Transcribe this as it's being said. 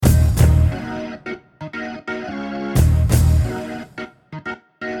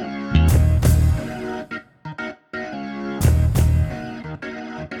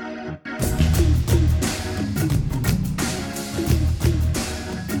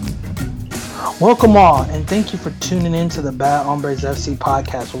Welcome all, and thank you for tuning in to the Bad Hombres FC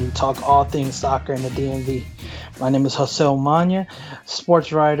podcast, where we talk all things soccer in the DMV. My name is Jose Omania,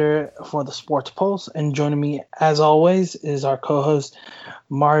 sports writer for the Sports Pulse, and joining me, as always, is our co-host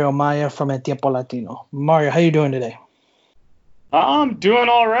Mario Maya from El Tiempo Latino. Mario, how you doing today? I'm doing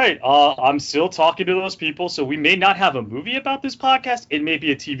all right. I'm still talking to those people, so we may not have a movie about this podcast. It may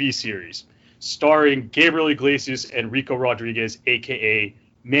be a TV series starring Gabriel Iglesias and Rico Rodriguez, a.k.a.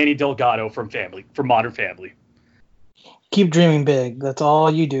 Manny Delgado from Modern Family. Keep dreaming big. That's all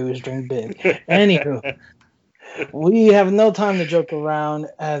you do is dream big. Anywho, we have no time to joke around,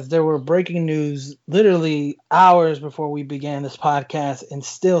 as there were breaking news literally hours before we began this podcast and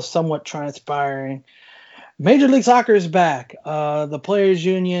still somewhat transpiring. Major League Soccer is back. The Players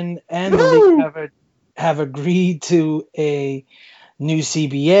Union and the league have agreed to a new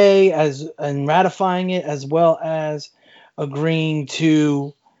CBA and ratifying it, as well as agreeing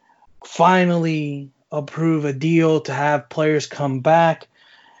to finally approve a deal to have players come back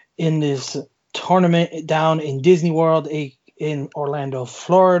in this tournament down in Disney World in Orlando,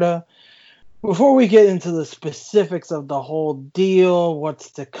 Florida. Before we get into the specifics of the whole deal,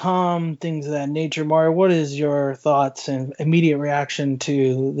 what's to come, things of that nature, Mario, what is your thoughts and immediate reaction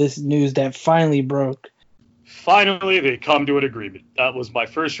to this news that finally broke? Finally, they come to an agreement. That was my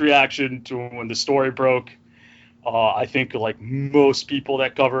first reaction to when the story broke. I think like most people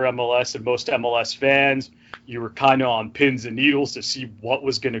that cover MLS and most MLS fans, you were kind of on pins and needles to see what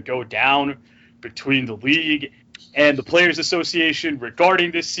was going to go down between the league and the Players Association regarding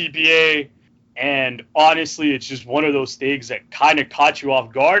this CBA. And honestly, it's just one of those things that kind of caught you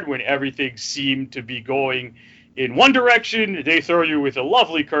off guard when everything seemed to be going in one direction. They throw you with a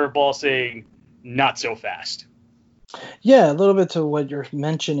lovely curveball saying, not so fast. Yeah, a little bit to what you're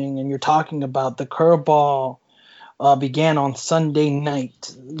mentioning and you're talking about. The curveball began on Sunday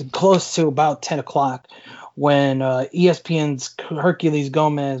night, close to about 10 o'clock, when ESPN's Herculez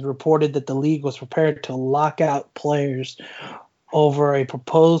Gomez reported that the league was prepared to lock out players over a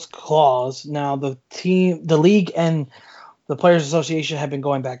proposed clause. Now, the league and the Players Association have been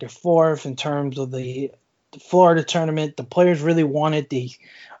going back and forth in terms of the Florida tournament. The players really wanted the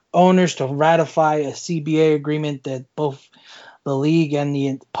owners to ratify a CBA agreement that both the league and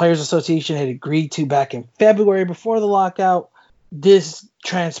the Players Association had agreed to back in February before the lockout. This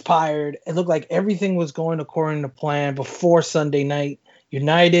transpired. It looked like everything was going according to plan before Sunday night.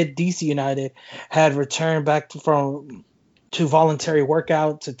 DC United had returned back to voluntary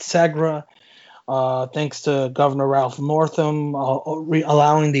workouts at Segra, thanks to Governor Ralph Northam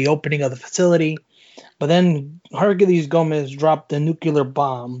allowing the opening of the facility. But then Herculez Gomez dropped the nuclear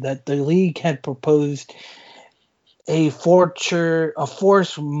bomb that the league had proposed a force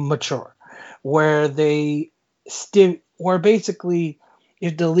majeure, where basically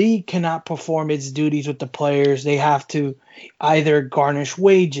if the league cannot perform its duties with the players, they have to either garnish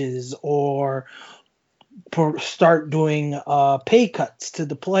wages or start doing pay cuts to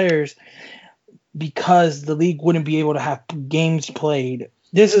the players, because the league wouldn't be able to have games played.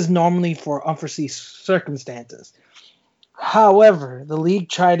 This is normally for unforeseen circumstances. However, the league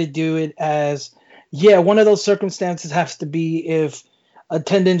tried to do it as, one of those circumstances has to be if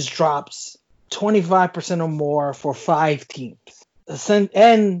attendance drops 25% or more for 5 teams.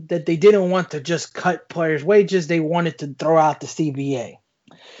 And that they didn't want to just cut players' wages, they wanted to throw out the CBA.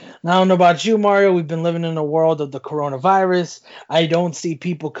 Now, I don't know about you, Mario. We've been living in a world of the coronavirus. I don't see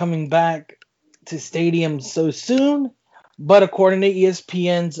people coming back to stadiums so soon. But according to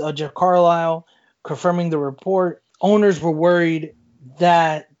ESPN's Jeff Carlisle, confirming the report, owners were worried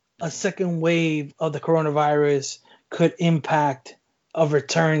that a second wave of the coronavirus could impact a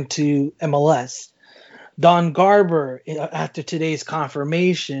return to MLS. Don Garber, after today's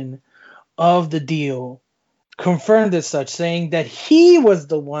confirmation of the deal, confirmed as such, saying that he was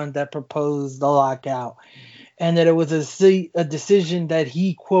the one that proposed the lockout and that it was a decision that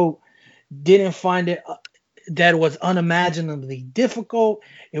he, quote, didn't find it that was unimaginably difficult.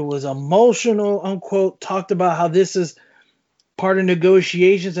 It was emotional, unquote. Talked about how this is part of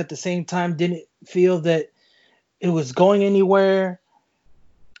negotiations, at the same time didn't feel that it was going anywhere,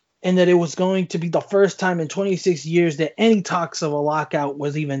 and that it was going to be the first time in 26 years that any talks of a lockout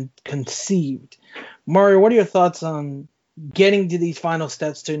was even conceived. Mario, what are your thoughts on getting to these final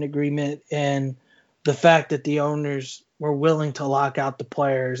steps to an agreement and the fact that the owners were willing to lock out the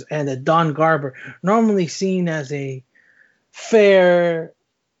players, and that Don Garber, normally seen as a fair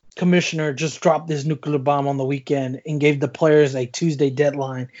commissioner, just dropped this nuclear bomb on the weekend and gave the players a Tuesday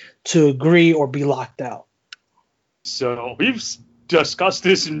deadline to agree or be locked out? So we've discussed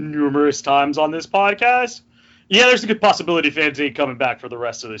this numerous times on this podcast. Yeah, there's a good possibility fans ain't coming back for the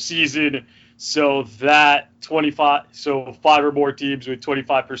rest of the season. So so 5 or more teams with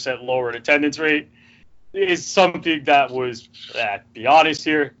 25% lower attendance rate is something that was, to be honest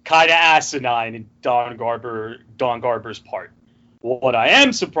here, kind of asinine in Don Garber's part. What I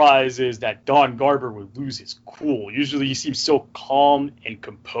am surprised is that Don Garber would lose his cool. Usually he seems so calm and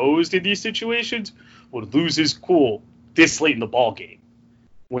composed in these situations, would lose his cool this late in the ball game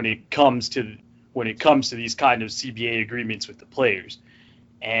when it comes to these kind of CBA agreements with the players.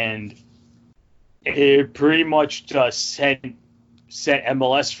 And it pretty much just set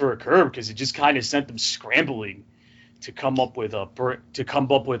MLS for a curve, because it just kind of sent them scrambling to come up with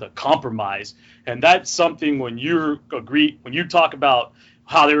a compromise. And that's something when you talk about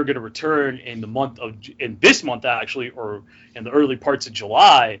how they were going to return in this month actually, or in the early parts of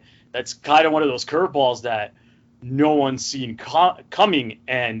July, that's kind of one of those curveballs that no one's seen coming,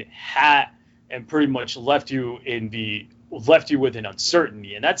 and pretty much left you with an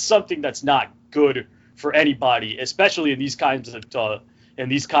uncertainty. And that's something that's not good for anybody, especially in these kinds of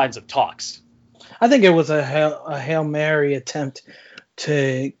talks. I think it was a Hail Mary attempt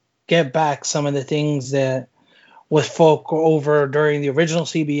to get back some of the things that was folk over during the original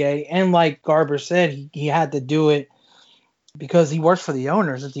CBA. And like Garber said, he had to do it because he works for the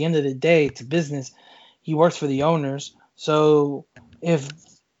owners. At the end of the day, it's a business. He works for the owners. So if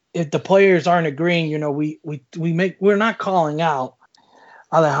the players aren't agreeing, we're not calling out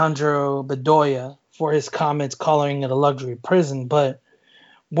Alejandro Bedoya for his comments calling it a luxury prison, but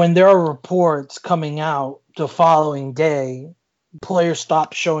when there are reports coming out the following day, players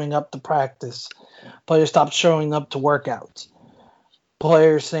stop showing up to practice. Players stop showing up to workouts.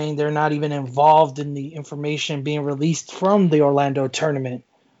 Players saying they're not even involved in the information being released from the Orlando tournament.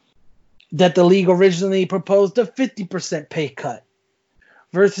 That the league originally proposed a 50% pay cut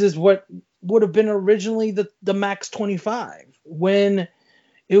versus what would have been originally the max 25. When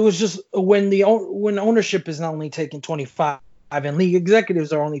it was just when ownership is not only taking 25 and league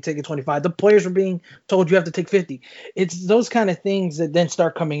executives are only taking 25, the players are being told you have to take 50. It's those kind of things that then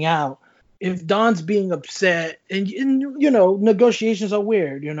start coming out. If Don's being upset, and negotiations are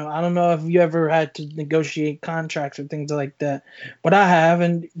weird. I don't know if you ever had to negotiate contracts or things like that, but I have,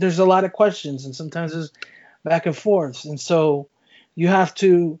 and there's a lot of questions, and sometimes there's back and forth, and so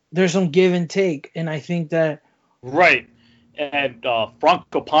there's some give and take, and I think that right. And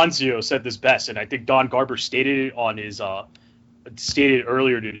Franco Ponzio said this best, and I think Don Garber stated it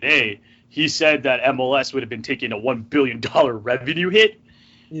earlier today. He said that MLS would have been taking a $1 billion revenue hit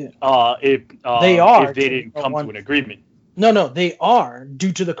if they didn't come to an agreement. No, they are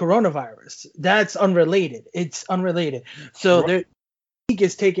due to the coronavirus. That's unrelated. It's unrelated. So the league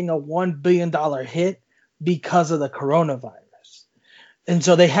is taking a $1 billion hit because of the coronavirus. And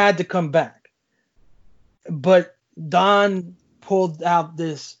so they had to come back. But Don pulled out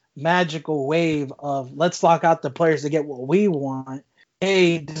this magical wave of let's lock out the players to get what we want.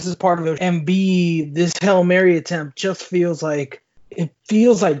 A, this is part of it. And B, this Hail Mary attempt just feels like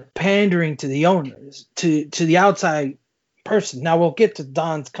pandering to the owners, to the outside person. Now we'll get to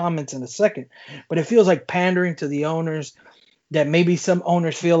Don's comments in a second, but it feels like pandering to the owners, that maybe some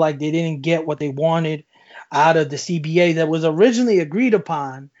owners feel like they didn't get what they wanted out of the CBA that was originally agreed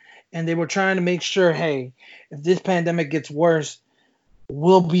upon, and they were trying to make sure, hey, if this pandemic gets worse,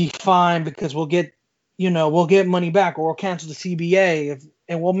 we'll be fine because we'll get money back, or we'll cancel the CBA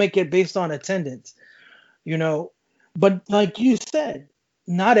and we'll make it based on attendance, But like you said,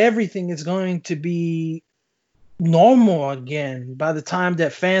 not everything is going to be normal again by the time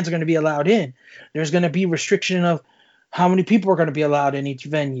that fans are going to be allowed in. There's going to be restriction of how many people are going to be allowed in each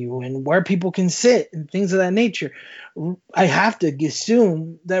venue and where people can sit and things of that nature. I have to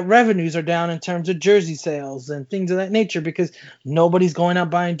assume that revenues are down in terms of jersey sales and things of that nature because nobody's going out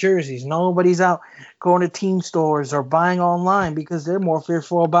buying jerseys. Nobody's out going to team stores or buying online because they're more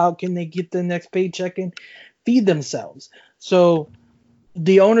fearful about can they get the next paycheck and feed themselves. So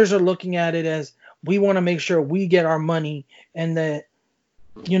the owners are looking at it as we want to make sure we get our money, and that,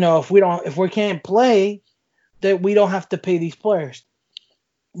 if we can't play, that we don't have to pay these players.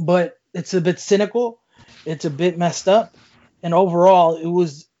 But it's a bit cynical. It's a bit messed up. And overall,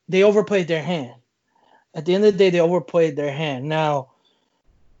 they overplayed their hand. At the end of the day, they overplayed their hand. Now,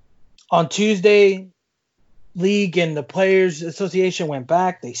 on Tuesday, League and the Players Association went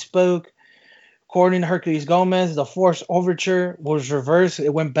back. They spoke. According to Hercules Gomez, the forced overture was reversed.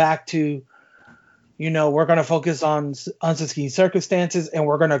 It went back to, we're going to focus on unforeseen circumstances and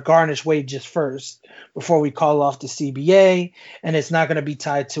we're going to garnish wages first before we call off the CBA. And it's not going to be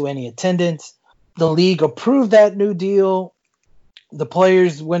tied to any attendance. The league approved that new deal. The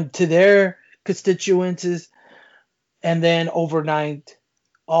players went to their constituents And then overnight,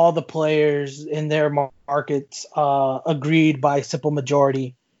 all the players in their markets agreed by simple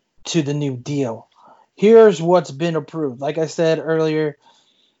majority to the new deal. Here's what's been approved. Like I said earlier,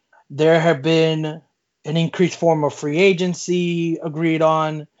 there have been an increased form of free agency agreed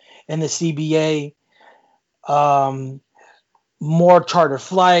on in the CBA, more charter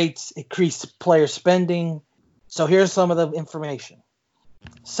flights, increased player spending. So here's some of the information.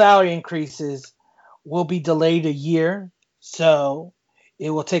 Salary increases will be delayed a year, so it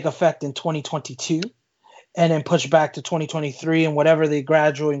will take effect in 2022 and then push back to 2023, and whatever the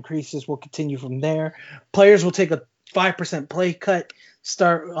gradual increases will continue from there. Players will take a 5% pay cut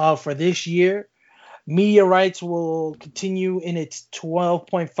start for this year. Media rights will continue in its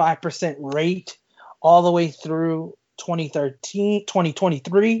 12.5% rate all the way through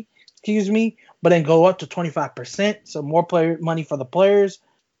 2023, but then go up to 25%, so more player money for the players.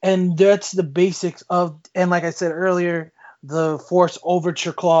 And that's the basics of, and like I said earlier, the forced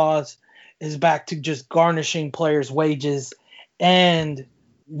overture clause is back to just garnishing players' wages and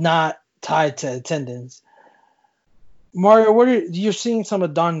not tied to attendance. Mario, you're seeing some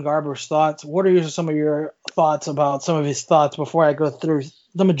of Don Garber's thoughts. What are some of your thoughts about some of his thoughts before I go through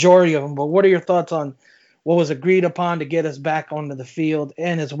the majority of them? But what are your thoughts on what was agreed upon to get us back onto the field,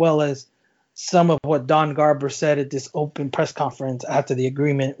 and as well as some of what Don Garber said at this open press conference after the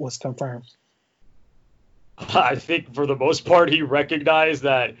agreement was confirmed? I think for the most part, he recognized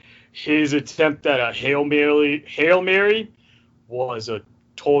that his attempt at a Hail Mary was a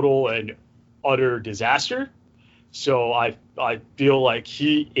total and utter disaster. So I feel like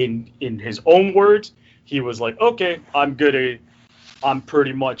he, in his own words, he was like, okay, I'm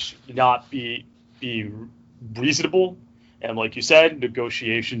pretty much not be reasonable. And like you said,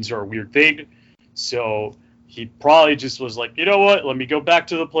 negotiations are a weird thing. So he probably just was like, you know what, let me go back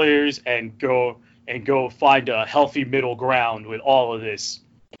to the players and go find a healthy middle ground with all of this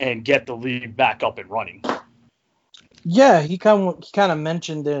and get the league back up and running. Yeah, he kind of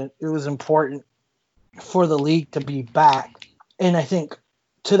mentioned that it was important for the league to be back. And I think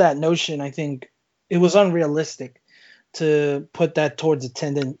to that notion, I think it was unrealistic to put that towards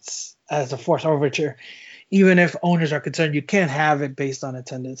attendance as a forced overture. Even if owners are concerned, you can't have it based on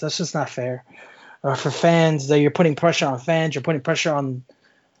attendance. That's just not fair. For fans, that you're putting pressure on fans, you're putting pressure on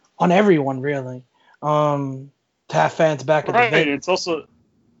everyone, really. To have fans back at the venue. It's also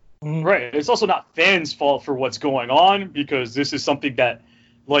right. It's also not fans' fault for what's going on, because this is something that,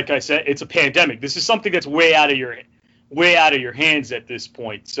 like I said, it's a pandemic. This is something that's way out of your hands at this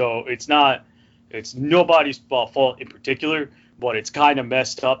point. So it's nobody's fault in particular, but it's kind of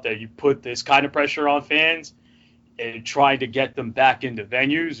messed up that you put this kind of pressure on fans and trying to get them back into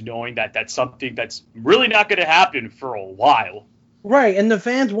venues, knowing that that's something that's really not going to happen for a while. Right, and the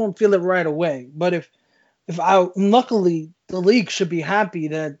fans won't feel it right away. But luckily, the league should be happy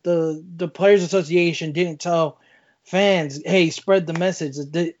that the Players Association didn't tell fans, hey, spread the message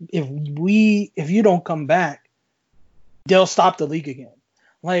that if you don't come back, they'll stop the league again.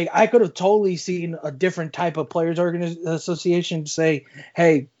 Like, I could have totally seen a different type of players association say,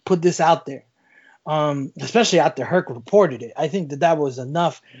 hey, put this out there. Especially after Herc reported it. I think that was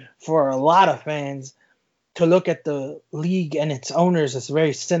enough for a lot of fans to look at the league and its owners as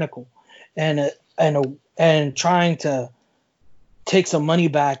very cynical and trying to take some money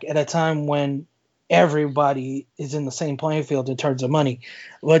back at a time when everybody is in the same playing field in terms of money.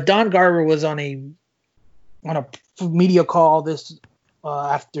 But Don Garber was on a media call this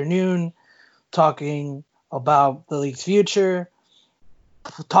afternoon talking about the league's future,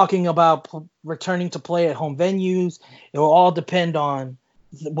 talking about returning to play at home venues. It will all depend on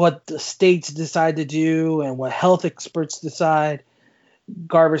what the states decide to do and what health experts decide.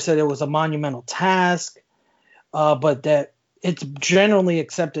 Garber said it was a monumental task, but that it's generally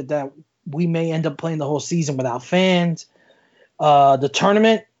accepted that we may end up playing the whole season without fans. The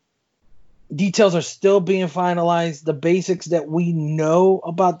tournament details are still being finalized. The basics that we know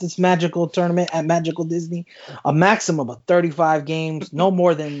about this magical tournament at Magical Disney: a maximum of 35 games, no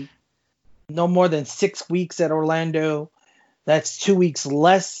more than 6 weeks at Orlando. That's 2 weeks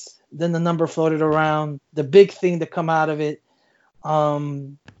less than the number floated around. The big thing to come out of it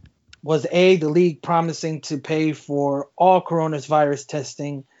was the league promising to pay for all coronavirus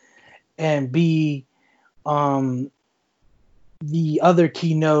testing, and B, the other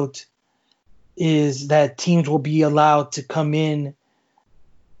keynote is that teams will be allowed to come in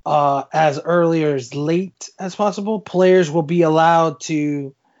as early or as late as possible. Players will be allowed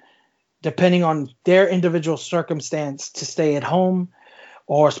to, depending on their individual circumstance, to stay at home,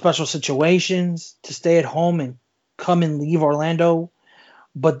 or special situations to stay at home and come and leave Orlando.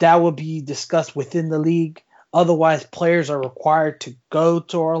 But that will be discussed within the league. Otherwise, players are required to go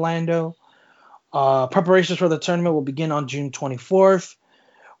to Orlando. Preparations for the tournament will begin on June 24th,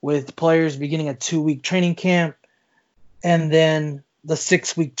 with players beginning a 2-week training camp, and then the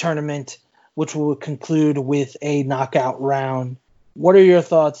 6-week tournament, which will conclude with a knockout round. What are your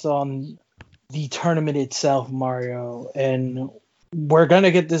thoughts on the tournament itself, Mario? And we're going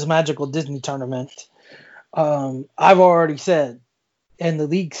to get this magical Disney tournament. I've already said, and the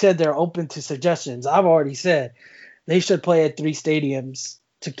league said they're open to suggestions. I've already said they should play at 3 stadiums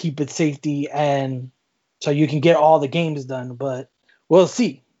to keep it safety and so you can get all the games done. But we'll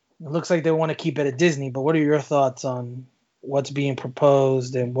see. It looks like they want to keep it at Disney. But what are your thoughts on what's being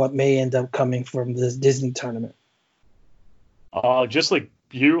proposed and what may end up coming from this Disney tournament? Just like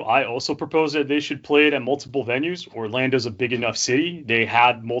you, I also propose that they should play it at multiple venues. Orlando's a big enough city. They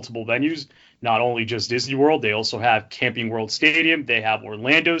had multiple venues, not only just Disney World. They also have Camping World Stadium. They have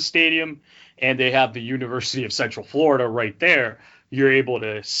Orlando Stadium, and they have the University of Central Florida right there. You're able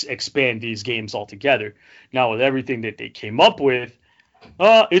to expand these games altogether. Now, with everything that they came up with,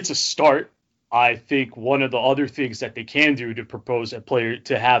 it's a start. I think one of the other things that they can do to propose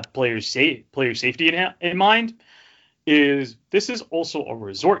to have player safety in mind is this is also a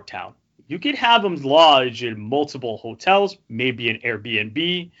resort town. You could have them lodge in multiple hotels, maybe an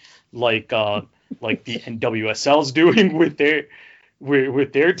Airbnb, like the NWSL's doing with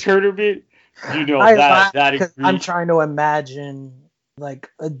their tournament. I'm trying to imagine like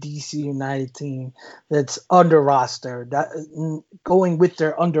a DC United team that's under roster, that going with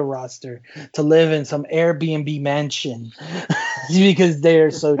their under roster to live in some Airbnb mansion because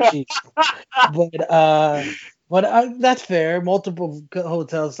they're so cheap. But that's fair. Multiple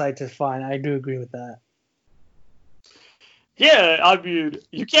hotel sites is fine. I do agree with that. Yeah, I mean,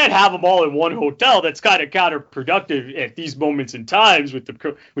 you can't have them all in one hotel. That's kind of counterproductive at these moments in times with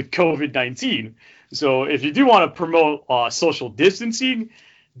COVID-19. So if you do want to promote social distancing,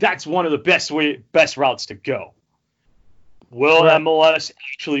 that's one of the best routes to go. Will MLS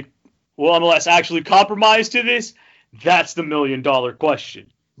actually compromise to this? That's the $1 million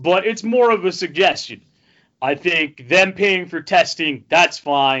question. But it's more of a suggestion. I think them paying for testing, that's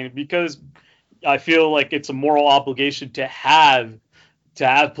fine, because I feel like it's a moral obligation to have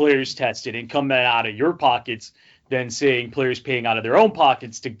players tested and come out of your pockets than saying players paying out of their own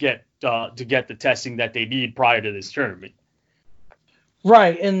pockets to get the testing that they need prior to this tournament.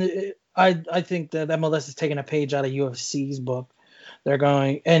 Right, and I think that MLS is taking a page out of UFC's book. They're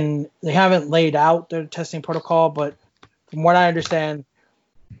going, and they haven't laid out their testing protocol, but from what I understand,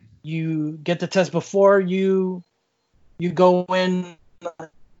 you get the test before you go in.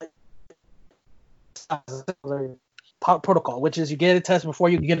 Protocol, which is you get a test before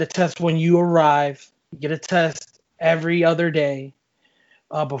you get a test when you arrive. You get a test every other day.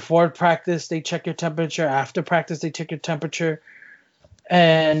 Before practice, they check your temperature. After practice, they check your temperature.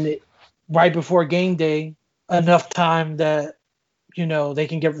 And right before game day, enough time that, they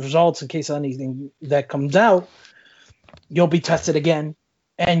can get results in case anything that comes out, you'll be tested again.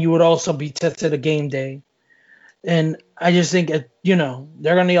 And you would also be tested a game day. And I just think, they're going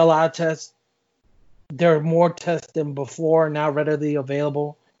to need a lot of tests. There are more tests than before now readily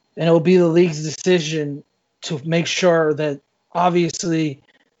available. And it will be the league's decision to make sure that obviously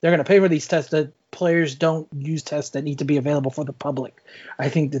they're going to pay for these tests, that players don't use tests that need to be available for the public. I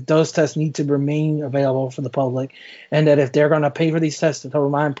think that those tests need to remain available for the public. And that if they're going to pay for these tests, to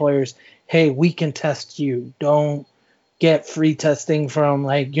remind players, hey, we can test you. Don't get free testing from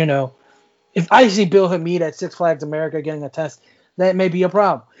if I see Bill Hamid at Six Flags America getting a test, that may be a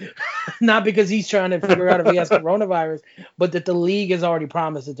problem. Not because he's trying to figure out if he has coronavirus, but that the league has already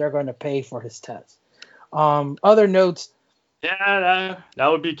promised that they're going to pay for his test. Other notes. Yeah, that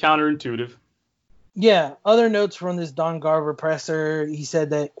would be counterintuitive. Yeah, other notes from this Don Garber presser. He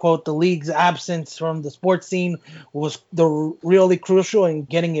said that, quote, the league's absence from the sports scene was really crucial in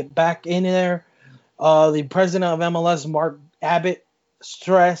getting it back in there. The president of MLS, Mark Abbott,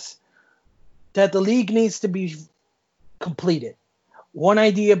 stressed that the league needs to be completed. One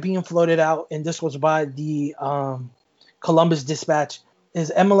idea being floated out, and this was by the Columbus Dispatch,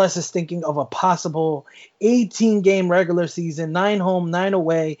 is MLS is thinking of a possible 18-game regular season, 9 home, 9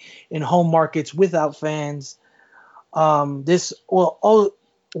 away in home markets without fans. While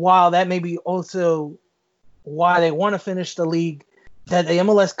that may be also why they want to finish the league, that the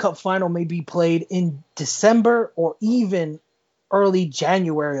MLS Cup final may be played in December or even early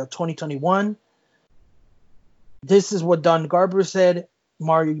January of 2021. This is what Don Garber said.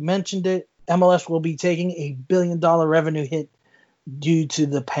 Mario mentioned it. MLS will be taking a $1 billion revenue hit due to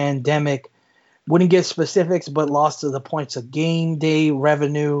the pandemic. Wouldn't get specifics, but lost to the points of game day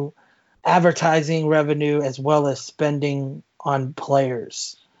revenue. advertising revenue as well as spending on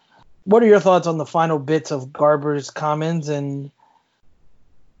players. What are your thoughts on the final bits of Garber's comments? And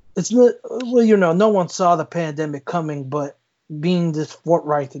well, no one saw the pandemic coming, but being this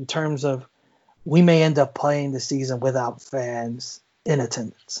forthright in terms of we may end up playing the season without fans in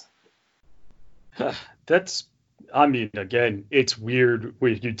attendance. I mean, again, it's weird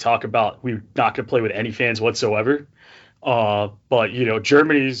when you talk about we're not going to play with any fans whatsoever. But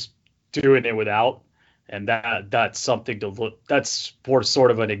Germany's doing it without, and that's something to look. That's for sort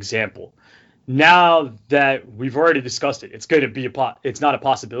of an example. Now that we've already discussed it, it's going to be it's not a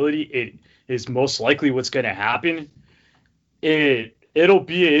possibility. It is most likely what's going to happen. It'll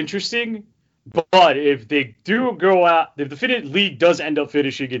be interesting, but if they do go out, if the league does end up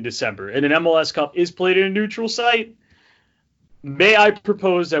finishing in December and an MLS Cup is played in a neutral site, may I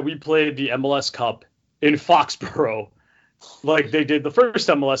propose that we play the MLS Cup in Foxborough like they did the first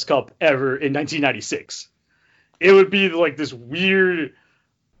MLS Cup ever in 1996. It would be like this weird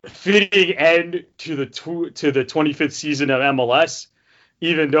fitting end to the 25th season of MLS,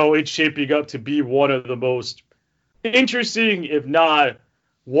 even though it's shaping up to be one of the most interesting, if not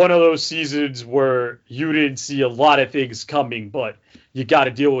one of those seasons where you didn't see a lot of things coming, but you got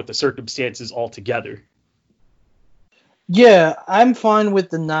to deal with the circumstances altogether. Yeah, I'm fine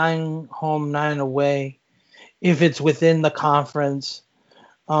with the 9 home, 9 away if it's within the conference.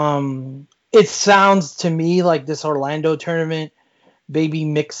 It sounds to me like this Orlando tournament, maybe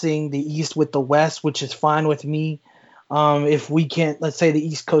mixing the East with the West, which is fine with me. If we can't, let's say the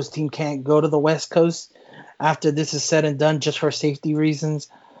East Coast team can't go to the West Coast after this is said and done just for safety reasons.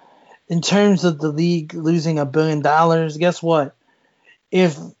 In terms of the league losing $1 billion, guess what?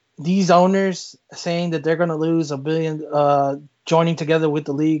 If these owners saying that they're going to lose $1 billion, joining together with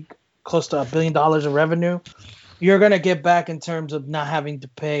the league close to $1 billion of revenue, you're going to get back in terms of not having to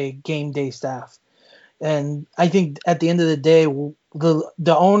pay game day staff. And I think at the end of the day,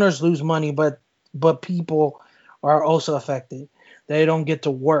 the owners lose money, but people are also affected. They don't get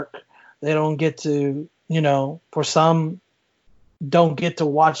to work. They don't get to, for some, don't get to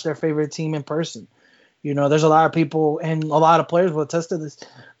watch their favorite team in person. There's a lot of people and a lot of players will attest to this,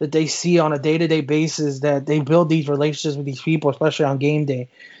 that they see on a day-to-day basis that they build these relationships with these people, especially on game day.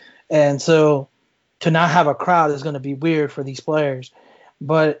 And so to not have a crowd is going to be weird for these players.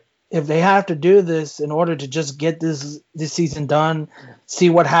 But if they have to do this in order to just get this season done, see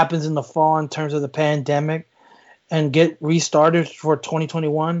what happens in the fall in terms of the pandemic, and get restarted for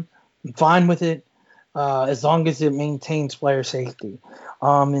 2021, I'm fine with it, as long as it maintains player safety.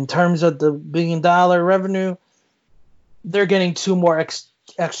 In terms of the $1 billion revenue, they're getting 2 more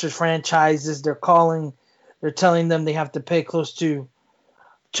extra franchises. They're telling them they have to pay close to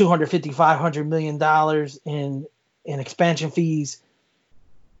 $250-500 million in expansion fees.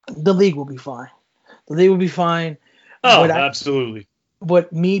 The league will be fine. Oh, absolutely.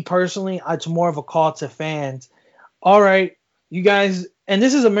 But me personally, it's more of a call to fans. All right, you guys, and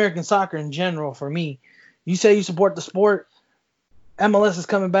this is American soccer in general for me. You say you support the sport. MLS is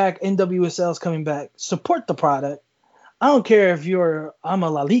coming back. NWSL is coming back. Support the product. I don't care if I'm a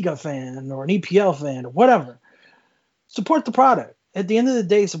La Liga fan or an EPL fan or whatever. Support the product. At the end of the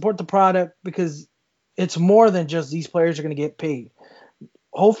day, support the product because it's more than just these players are going to get paid.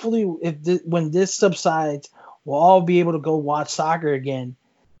 Hopefully, when this subsides, we'll all be able to go watch soccer again.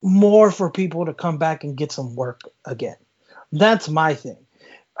 More for people to come back and get some work again. That's my thing.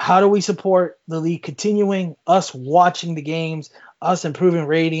 How do we support the league continuing? Us watching the games, us improving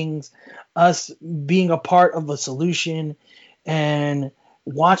ratings, us being a part of a solution and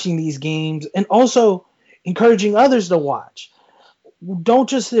watching these games and also encouraging others to watch. Don't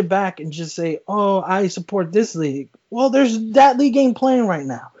just sit back and just say, oh, I support this league. Well, there's that league ain't playing right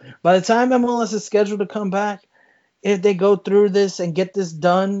now. By the time MLS is scheduled to come back, if they go through this and get this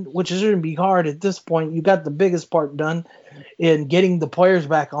done, which shouldn't be hard at this point, you got the biggest part done in getting the players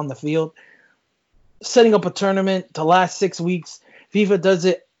back on the field. Setting up a tournament to last 6 weeks. FIFA does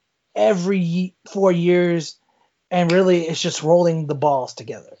it every 4 years, and really it's just rolling the balls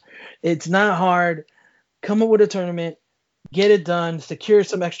together. It's not hard. Come up with a tournament, get it done, secure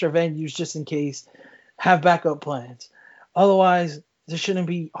some extra venues just in case, have backup plans. Otherwise, this shouldn't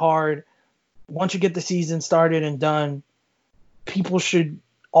be hard. Once you get the season started and done, people should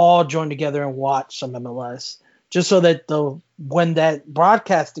all join together and watch some MLS, just so that when that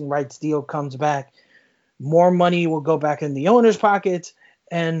broadcasting rights deal comes back, more money will go back in the owner's pockets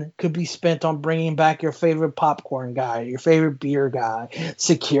and could be spent on bringing back your favorite popcorn guy, your favorite beer guy,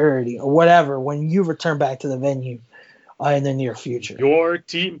 security, or whatever when you return back to the venue in the near future. Your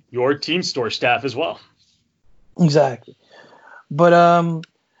team store staff as well. Exactly. But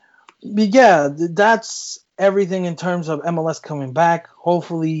Yeah, that's everything in terms of MLS coming back.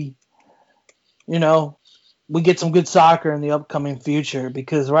 Hopefully, you know, we get some good soccer in the upcoming future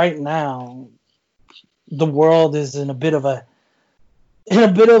because right now the world is in a bit of a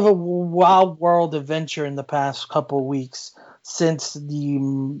wild world adventure in the past couple of weeks since the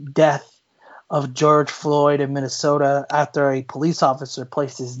death of George Floyd in Minnesota after a police officer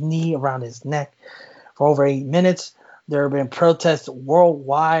placed his knee around his neck for over 8 minutes. There have been protests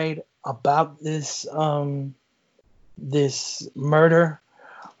worldwide about this murder.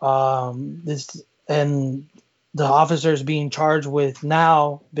 This and the officers being charged with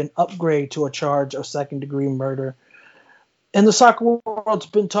now been upgraded to a charge of second degree murder. And the soccer world's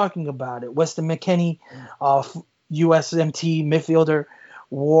been talking about it. Weston McKennie, USMT midfielder,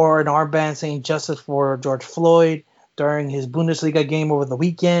 wore an armband saying justice for George Floyd during his Bundesliga game over the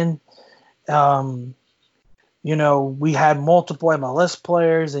weekend. Um, we had multiple MLS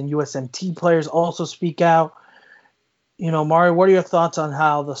players and USMT players also speak out. Mario, what are your thoughts on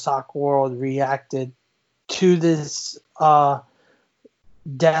how the soccer world reacted to this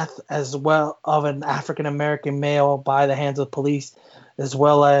death as well of an African American male by the hands of police, as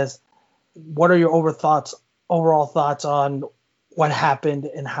well as what are your overall thoughts on what happened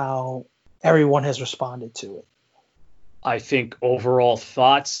and how everyone has responded to it? I think overall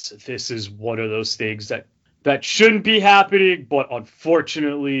thoughts, this is one of those things that shouldn't be happening, but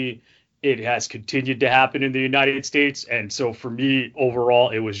unfortunately it has continued to happen in the United States. And so for me, overall,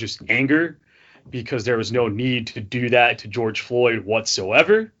 it was just anger because there was no need to do that to George Floyd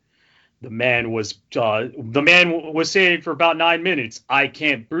whatsoever. The man was saying for about 9 minutes, "I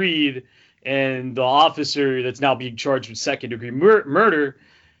can't breathe," and the officer that's now being charged with second-degree murder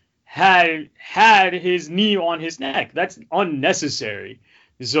had his knee on his neck. That's unnecessary.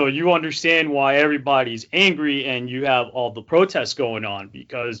 So you understand why everybody's angry and you have all the protests going on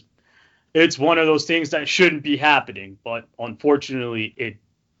because it's one of those things that shouldn't be happening, but unfortunately it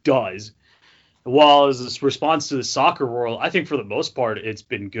does. While as a response to the soccer world, I think for the most part it's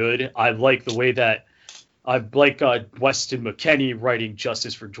been good. I like the way that Weston McKennie writing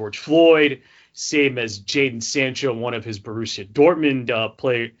justice for George Floyd, same as Jadon Sancho, one of his Borussia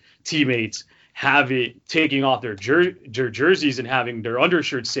Dortmund teammates, taking off their jerseys and having their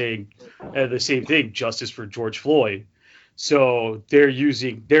undershirts saying the same thing, justice for George Floyd. So they're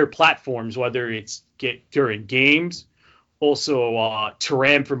using their platforms, whether it's during games. Also,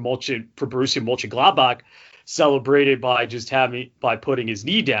 Thuram for Borussia Mönchengladbach celebrated by putting his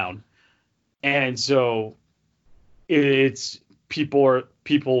knee down, and so it's people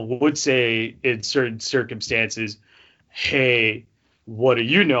would say in certain circumstances, "Hey, what do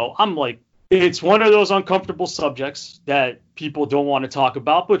you know?" I'm like, it's one of those uncomfortable subjects that people don't want to talk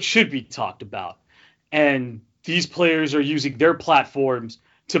about, but should be talked about, and these players are using their platforms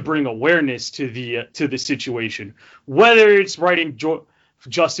to bring awareness to the situation, whether it's writing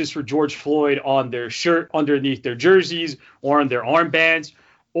justice for George Floyd on their shirt underneath their jerseys or on their armbands,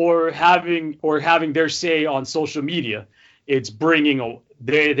 or having their say on social media. It's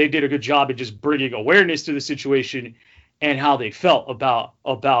they did a good job at just bringing awareness to the situation and how they felt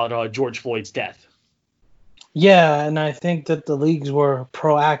about George Floyd's death. Yeah, and I think that the leagues were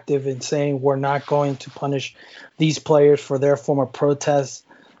proactive in saying we're not going to punish these players for their form of protests.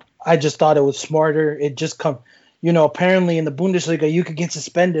 I just thought it was smarter. It just apparently in the Bundesliga you could get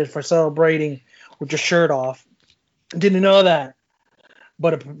suspended for celebrating with your shirt off. Didn't know that,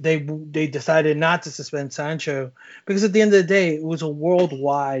 but they decided not to suspend Sancho because at the end of the day it was a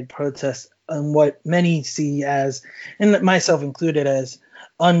worldwide protest and what many see as, and myself included, as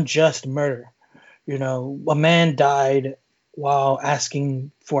unjust murder. A man died while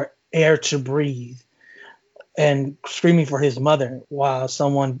asking for air to breathe and screaming for his mother while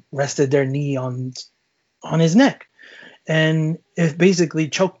someone rested their knee on his neck. And it basically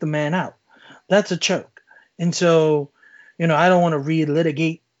choked the man out. That's a choke. And so, I don't want to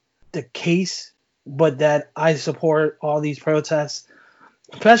relitigate the case, but that I support all these protests,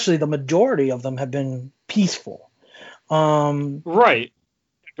 especially the majority of them have been peaceful. Right.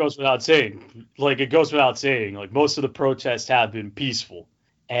 It goes without saying. Like most of the protests have been peaceful,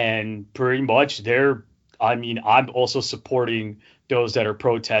 and pretty much I'm also supporting those that are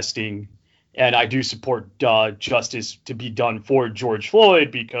protesting, and I do support justice to be done for George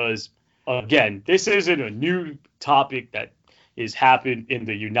Floyd because, again, this isn't a new topic that has happened in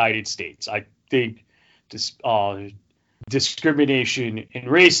the United States. I think discrimination and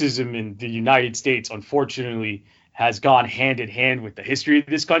racism in the United States, unfortunately, has gone hand in hand with the history of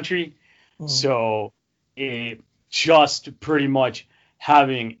this country. So it just pretty much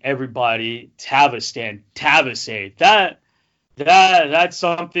having everybody have a stand, have a say. That's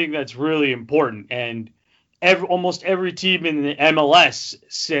something that's really important, and almost every team in the MLS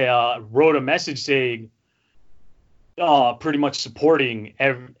wrote a message saying, pretty much supporting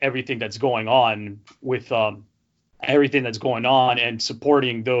everything that's going on with everything that's going on, and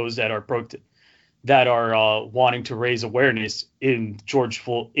supporting those that are wanting to raise awareness in George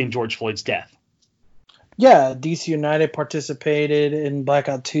Floyd's death. Yeah, DC United participated in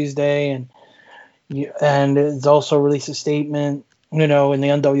Blackout Tuesday, and it's also released a statement. In the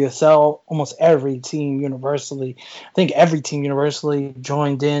NWSL, almost every team universally, I think every team universally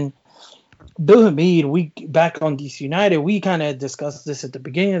joined in. Bill Hamid, back on DC United, we kind of discussed this at the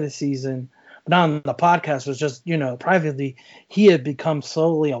beginning of the season, but not on the podcast. Was just privately, he had become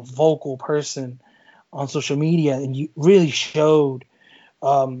slowly a vocal person on social media, and you really showed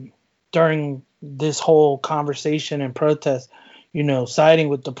during this whole conversation and protest, siding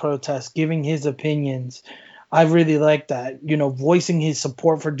with the protest, giving his opinions. I really like that, voicing his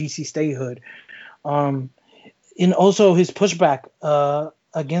support for DC statehood, and also his pushback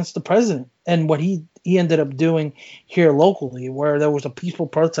against the president and what he ended up doing here locally, where there was a peaceful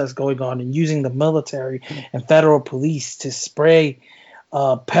protest going on and using the military and federal police to spray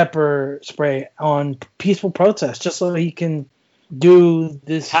pepper spray on peaceful protests just so he can do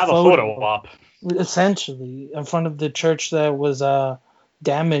this have a photo op essentially in front of the church that was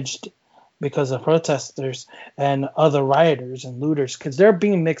damaged because of protesters and other rioters and looters, because they're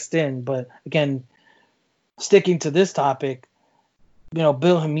being mixed in. But again, sticking to this topic,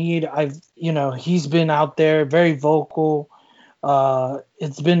 Bill Hamid, he's been out there very vocal.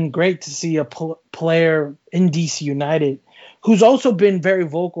 It's been great to see a player in DC United who's also been very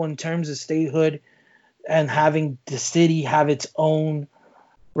vocal in terms of statehood and having the city have its own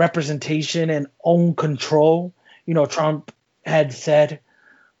representation and own control. Trump had said,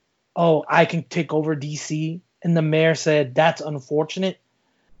 "Oh, I can take over DC," and the mayor said, "That's unfortunate."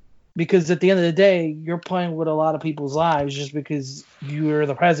 Because at the end of the day, you're playing with a lot of people's lives just because you're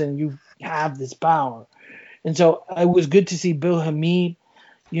the president. You have this power. And so it was good to see Bill Hamid,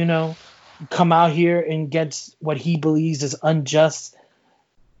 come out here and get what he believes is unjust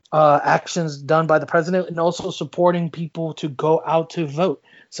actions done by the president, and also supporting people to go out to vote.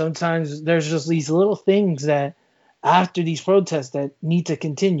 Sometimes there's just these little things that after these protests that need to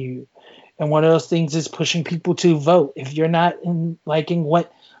continue. And one of those things is pushing people to vote. If you're not liking what's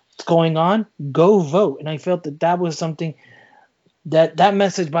going on, go vote. And I felt that was something that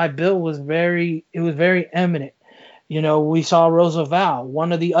message by Bill was very eminent. We saw Roosevelt.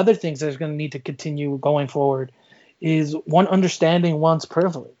 One of the other things that's going to need to continue going forward is one understanding one's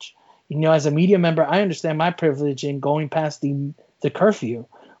privilege. As a media member, I understand my privilege in going past the curfew.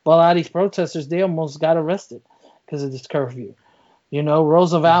 But a lot of these protesters, they almost got arrested because of this curfew.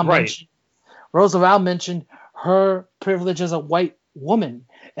 Roosevelt mentioned her privilege as a white woman,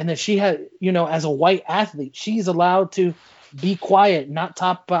 and that she had, as a white athlete, she's allowed to be quiet, not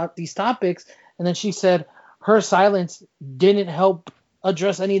talk about these topics. And then she said her silence didn't help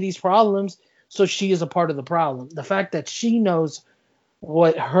address any of these problems, so she is a part of the problem. The fact that she knows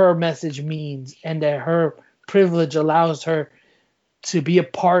what her message means and that her privilege allows her to be a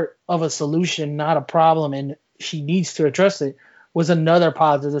part of a solution, not a problem, and she needs to address it, was another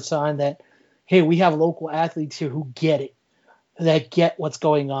positive sign that, hey, we have local athletes here who get it, that get what's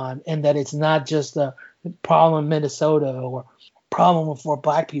going on, and that it's not just a problem in Minnesota or problem for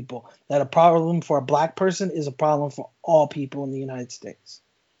black people, that a problem for a black person is a problem for all people in the United States.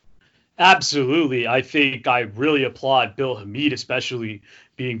 Absolutely. I think I really applaud Bill Hamid, especially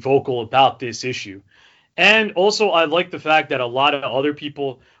being vocal about this issue. And also, I like the fact that a lot of other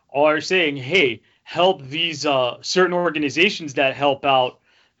people are saying, hey, help these certain organizations that help out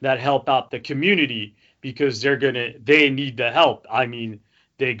the community, because they need the help. I mean,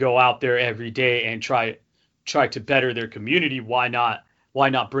 they go out there every day and try to better their community. Why not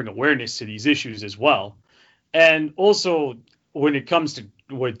bring awareness to these issues as well? And also, when it comes to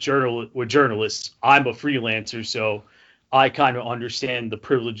with journalists, I'm a freelancer, so I kind of understand the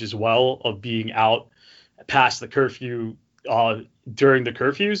privilege as well of being out past the curfew during the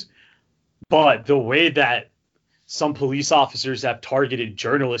curfews. But the way that some police officers have targeted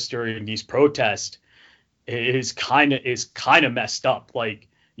journalists during these protests is kind of messed up. Like,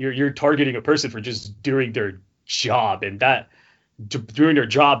 you're targeting a person for just doing their job, and that doing their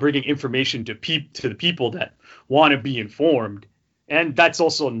job, bringing information to the people that want to be informed, and that's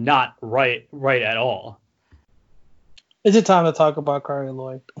also not right at all. Is it time to talk about Carli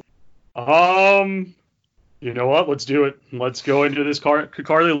Lloyd? You know what? Let's do it. Let's go into this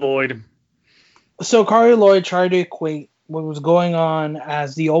Carli Lloyd. So Carli Lloyd tried to equate what was going on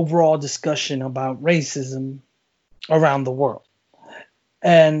as the overall discussion about racism around the world.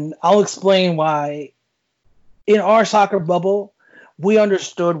 And I'll explain why. In our soccer bubble, we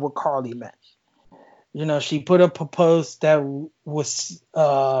understood what Carly meant. She put up a post that was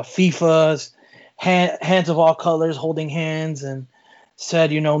FIFA's hands of all colors holding hands and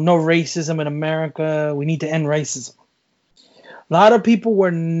said, no racism in America. We need to end racism. A lot of people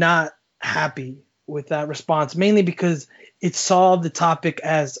were not happy with that response, mainly because it saw the topic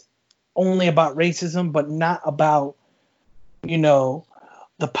as only about racism, but not about,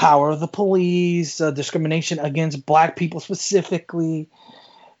 the power of the police, discrimination against black people specifically.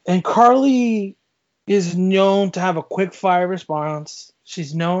 And Carly is known to have a quick fire response.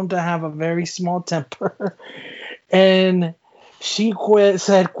 She's known to have a very small temper. And she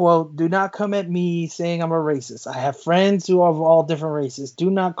said, quote, "Do not come at me saying I'm a racist. I have friends who are of all different races.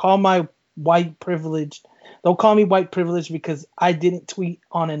 Do not call my white privilege. Don't call me white privilege because I didn't tweet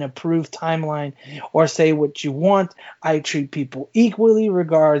on an approved timeline or say what you want. I treat people equally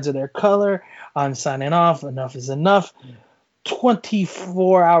regardless of their color. I'm signing off. Enough is enough."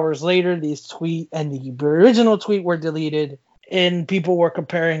 24 hours later, this tweet and the original tweet were deleted, and people were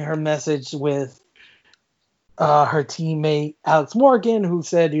comparing her message with her teammate Alex Morgan, who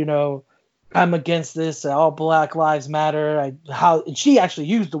said, "I'm against this. All Black Lives Matter." And she actually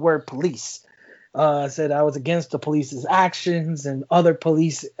used the word police. Said I was against the police's actions and other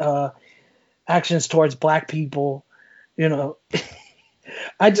police actions towards black people.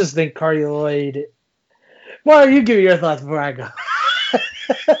 I just think Carly Lloyd. Well, you give me your thoughts before I go.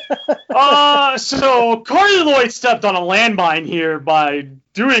 So Carly Lloyd stepped on a landmine here by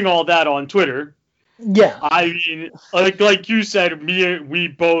doing all that on Twitter. Yeah. I mean, like you said, we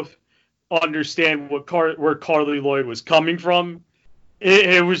both understand where Carly Lloyd was coming from.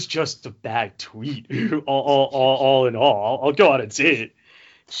 It was just a bad tweet, all in all. I'll go out and say it.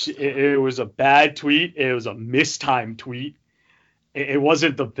 It was a bad tweet. It was a mistimed tweet. It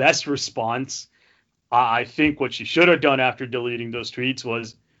wasn't the best response. I think what she should have done after deleting those tweets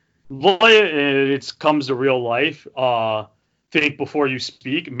was, it comes to real life. Think before you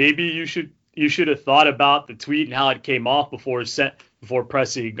speak. Maybe you should have thought about the tweet and how it came off before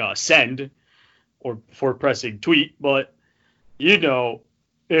pressing send or before pressing tweet. But it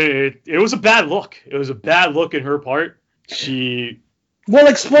was a bad look. It was a bad look in her part. Explain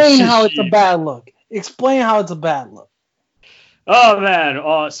how it's a bad look. Explain how it's a bad look. Oh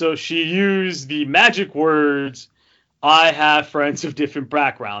man, so she used the magic words, "I have friends of different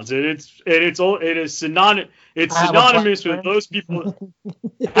backgrounds," and it is synonymous with those people.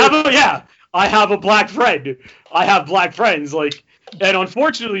 I have a black friend. I have black friends. And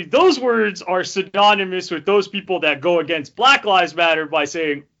unfortunately, those words are synonymous with those people that go against Black Lives Matter by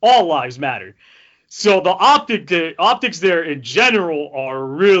saying all lives matter. So the optics there in general are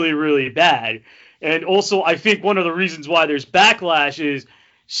really, really bad. And also, I think one of the reasons why there's backlash is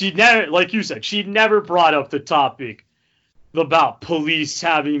she never, like you said, she never brought up the topic about police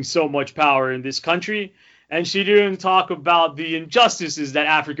having so much power in this country. And she didn't talk about the injustices that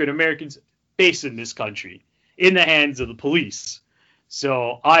African Americans face in this country in the hands of the police.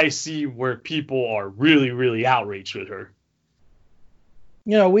 So I see where people are really, really outraged with her.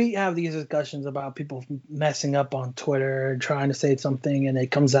 We have these discussions about people messing up on Twitter, trying to say something, and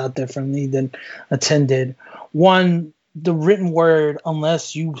it comes out differently than intended. One, the written word,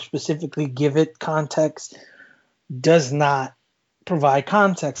 unless you specifically give it context, does not provide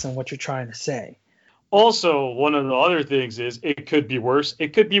context in what you're trying to say. Also, one of the other things is it could be worse.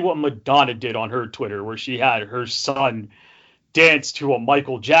 It could be what Madonna did on her Twitter, where she had her son dance to a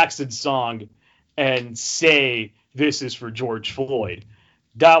Michael Jackson song and say, "This is for George Floyd."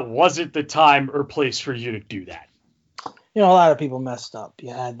 That wasn't the time or place for you to do that. A lot of people messed up.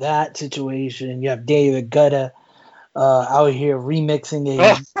 You had that situation. You have David Guetta out here remixing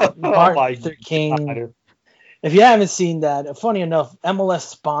a Martin Luther King. God. If you haven't seen that, funny enough, MLS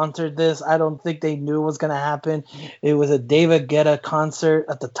sponsored this. I don't think they knew it was going to happen. It was a David Guetta concert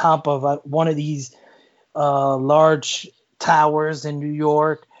at the top of one of these large towers in New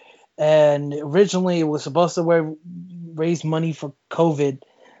York. And originally it was supposed to raise money for COVID.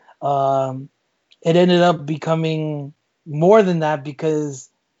 It ended up becoming more than that because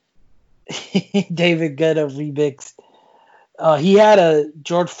David Guetta remixed. He had a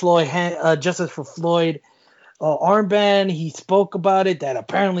George Floyd, Justice for Floyd armband. He spoke about it that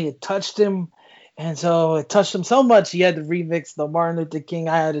apparently it touched him. And so it touched him so much he had to remix the Martin Luther King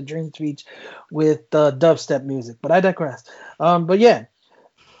 "I Had a Dream" speech with dubstep music. But I digress. But yeah,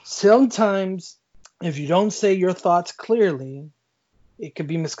 sometimes if you don't say your thoughts clearly, it could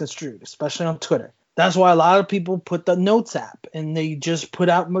be misconstrued, especially on Twitter. That's why a lot of people put the Notes app and they just put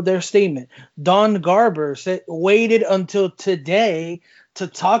out their statement. Don Garber waited until today to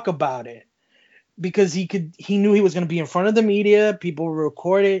talk about it because he knew he was going to be in front of the media, people would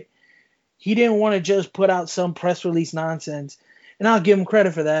record it. He didn't want to just put out some press release nonsense, and I'll give him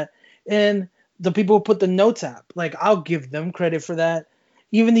credit for that. And the people who put the notes app, like, I'll give them credit for that.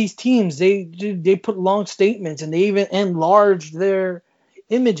 Even these teams, they put long statements and they even enlarge their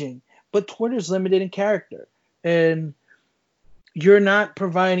imaging. But Twitter's limited in character, and you're not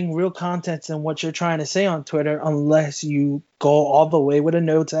providing real content in what you're trying to say on Twitter unless you go all the way with a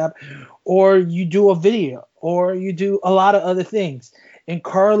notes app, or you do a video, or you do a lot of other things. And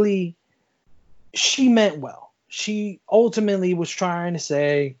Carly, she meant well. She ultimately was trying to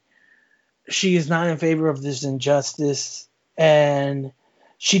say she is not in favor of this injustice, and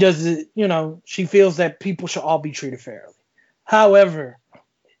she does it, she feels that people should all be treated fairly. However,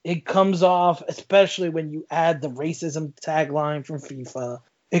 it comes off, especially when you add the racism tagline from FIFA,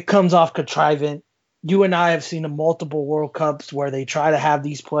 it comes off contrivant. You and I have seen the multiple World Cups where they try to have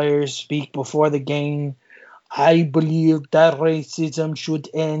these players speak before the game. I believe that racism should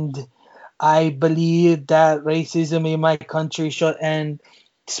end. I believe that racism in my country should end.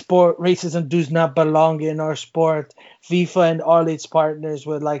 Racism does not belong in our sport. FIFA and all its partners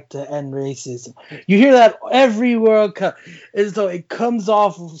would like to end racism. You hear that every World Cup. And so it comes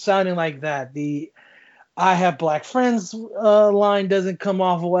off sounding like that. The I have black friends line doesn't come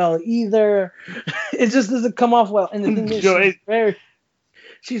off well either. It just doesn't come off well. And the thing is,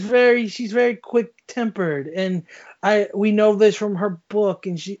 she's very quick tempered, and we know this from her book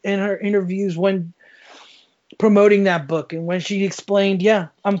and her interviews when promoting that book, and when she explained,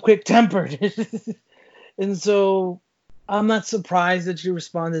 I'm quick tempered. And so I'm not surprised that she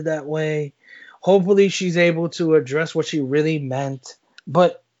responded that way. Hopefully she's able to address what she really meant,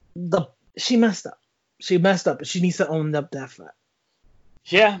 but she messed up. She messed up, and she needs to own up that fact.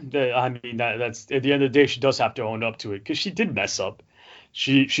 Yeah, I mean, that's at the end of the day, she does have to own up to it because she did mess up.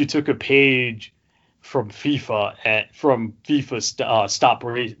 She took a page from FIFA stop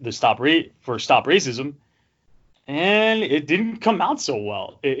racism, and it didn't come out so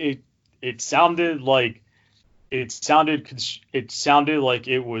well. It sounded like it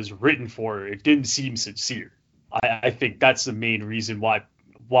was written for her. It didn't seem sincere. I think that's the main reason why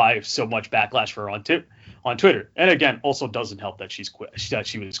so much backlash for her on Twitter. And again, also doesn't help that she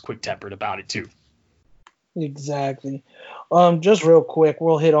was quick tempered about it too. Exactly. Just real quick,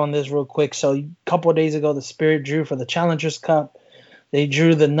 we'll hit on this real quick. So a couple of days ago, the Spirit drew for the Challengers Cup. They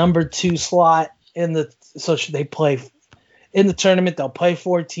drew the number 2 slot so they play in the tournament. They'll play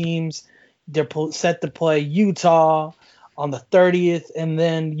 4 teams. They're set to play Utah on the 30th, and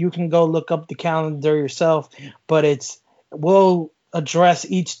then you can go look up the calendar yourself. But we'll address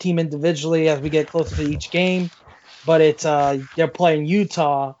each team individually as we get closer to each game. But they're playing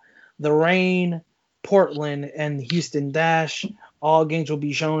Utah, the Reign, Portland, and Houston Dash. All games will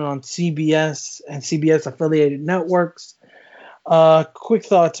be shown on CBS and CBS affiliated networks. Quick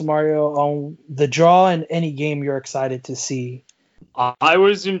thoughts, Mario, on the draw and any game you're excited to see. I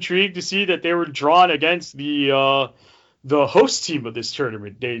was intrigued to see that they were drawn against the host team of this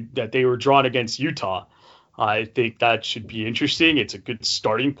tournament. They were drawn against Utah. I think that should be interesting. It's a good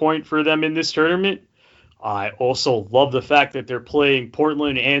starting point for them in this tournament. I also love the fact that they're playing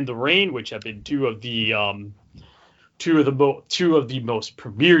Portland and the Reign, which have been two of the most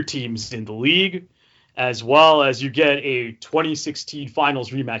premier teams in the league, as well as you get a 2016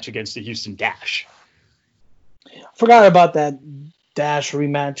 finals rematch against the Houston Dash. Forgot about that Dash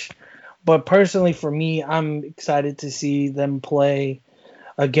rematch, but personally for me, I'm excited to see them play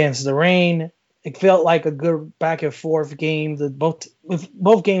against the Reign. It felt like a good back and forth game. Both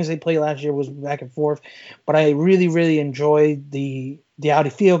games they played last year was back and forth, but I really, really enjoyed the out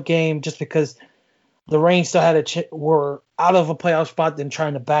of field game just because the Reign still had were out of a playoff spot, then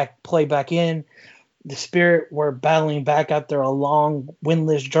trying to play back in. The Spirit were battling back after a long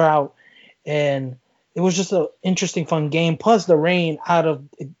winless drought, and it was just an interesting, fun game. Plus, the Reign, out of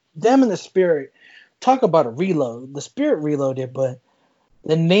them and the Spirit, talk about a reload. The Spirit reloaded, but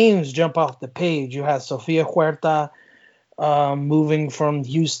the names jump off the page. You have Sofia Huerta moving from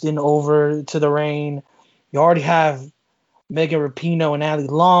Houston over to the Reign. You already have Megan Rapinoe and Allie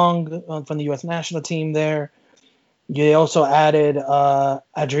Long from the U.S. national team there. You also added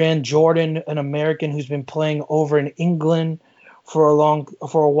Adrienne Jordan, an American who's been playing over in England for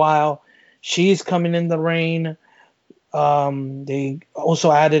a while. She's coming in the Reign. They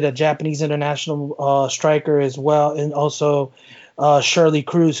also added a Japanese international striker as well, and also Shirley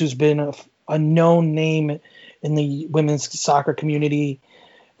Cruz, who's been a known name in the women's soccer community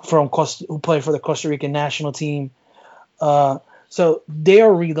who played for the Costa Rican national team. So they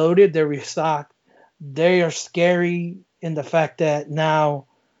are reloaded. They're restocked. They are scary. in the fact that now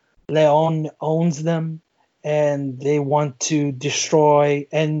Leon owns them and they want to destroy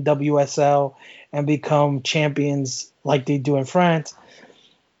NWSL and become champions like they do in France.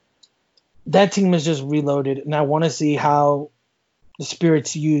 That team is just reloaded, and I want to see how the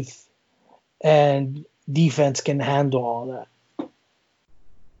Spirit's youth and defense can handle all that.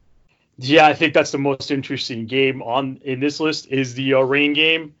 Yeah, I think that's the most interesting game in this list is the rain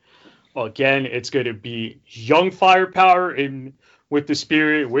game. Again, it's going to be young firepower with the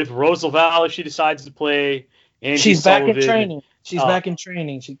Spirit, with Rose Laval if she decides to play. Andy She's Sullivan. back in training. She's back in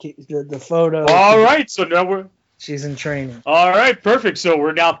training. The photo. All right, so now she's in training. All right, perfect. So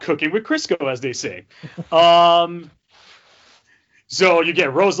we're now cooking with Crisco, as they say. So you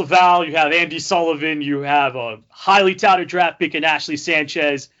get Rose Laval, you have Andy Sullivan, you have a highly touted draft pick in Ashley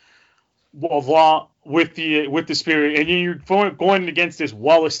Sanchez with the Spirit, and you're going against this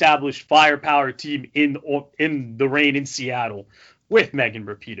well-established firepower team in the Reign in Seattle with Megan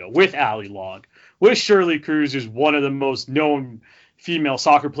Rapinoe, with Ali Long, with Shirley Cruz, who's one of the most known female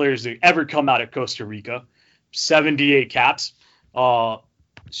soccer players to ever come out of Costa Rica, 78 caps.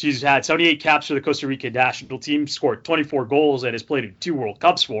 She's had 78 caps for the Costa Rica national team, scored 24 goals, and has played in 2 World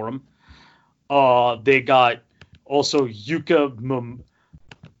Cups for them. They got also Yuka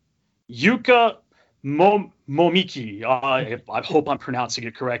Momiki. I hope I'm pronouncing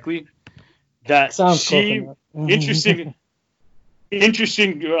it correctly. That sounds she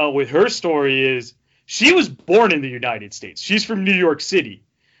interesting with her story is she was born in the United States. She's from New York City,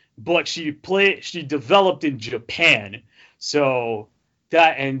 but she developed in Japan. So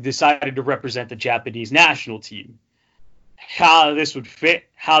that and decided to represent the Japanese national team. How this would fit,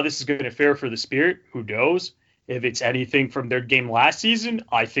 how this is going to fare for the Spirit, who knows? If it's anything from their game last season,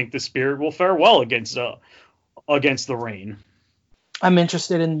 I think the Spirit will fare well against the Reign. I'm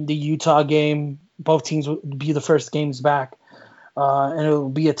interested in the Utah game. Both teams will be the first games back. And it will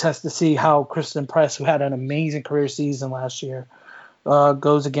be a test to see how Kristen Press, who had an amazing career season last year,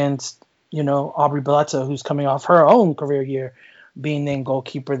 goes against, Aubrey Bledsoe, who's coming off her own career year, being named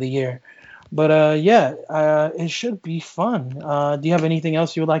goalkeeper of the year. But it should be fun. Do you have anything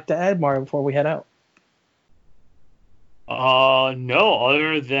else you would like to add, Mario, before we head out? No,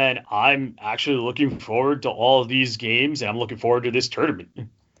 other than I'm actually looking forward to all of these games, and I'm looking forward to this tournament.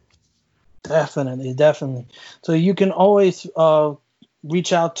 Definitely. So you can always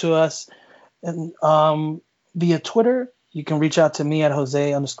reach out to us and via Twitter. You can reach out to me at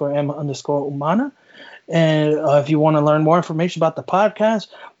Jose_M_Umana. And if you want to learn more information about the podcast,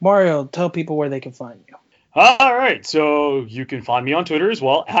 Mario, tell people where they can find you. All right. So you can find me on Twitter as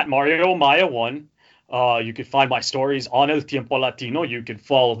well, at MarioMaya1. You can find my stories on El Tiempo Latino. You can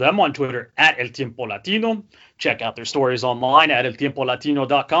follow them on Twitter at El Tiempo Latino. Check out their stories online at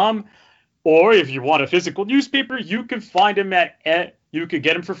eltiempolatino.com. Or if you want a physical newspaper, you can find them you could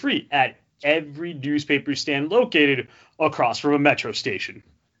get them for free at every newspaper stand located across from a metro station.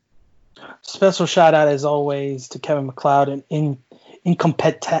 Special shout out as always to Kevin McLeod and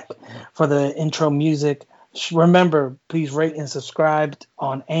Incompet for the intro music. Remember, please rate and subscribe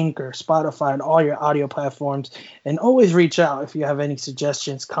on Anchor, Spotify, and all your audio platforms. And always reach out if you have any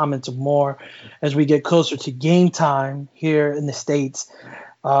suggestions, comments, or more. As we get closer to game time here in the States,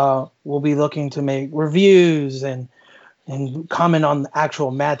 we'll be looking to make reviews and comment on the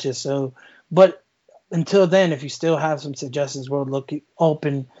actual matches. But until then, if you still have some suggestions, we're looking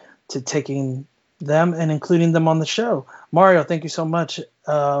open to taking them and including them on the show. Mario, thank you so much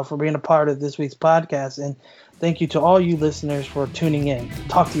for being a part of this week's podcast, and thank you to all you listeners for tuning in.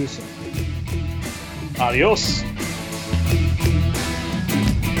 Talk to you soon. Adios.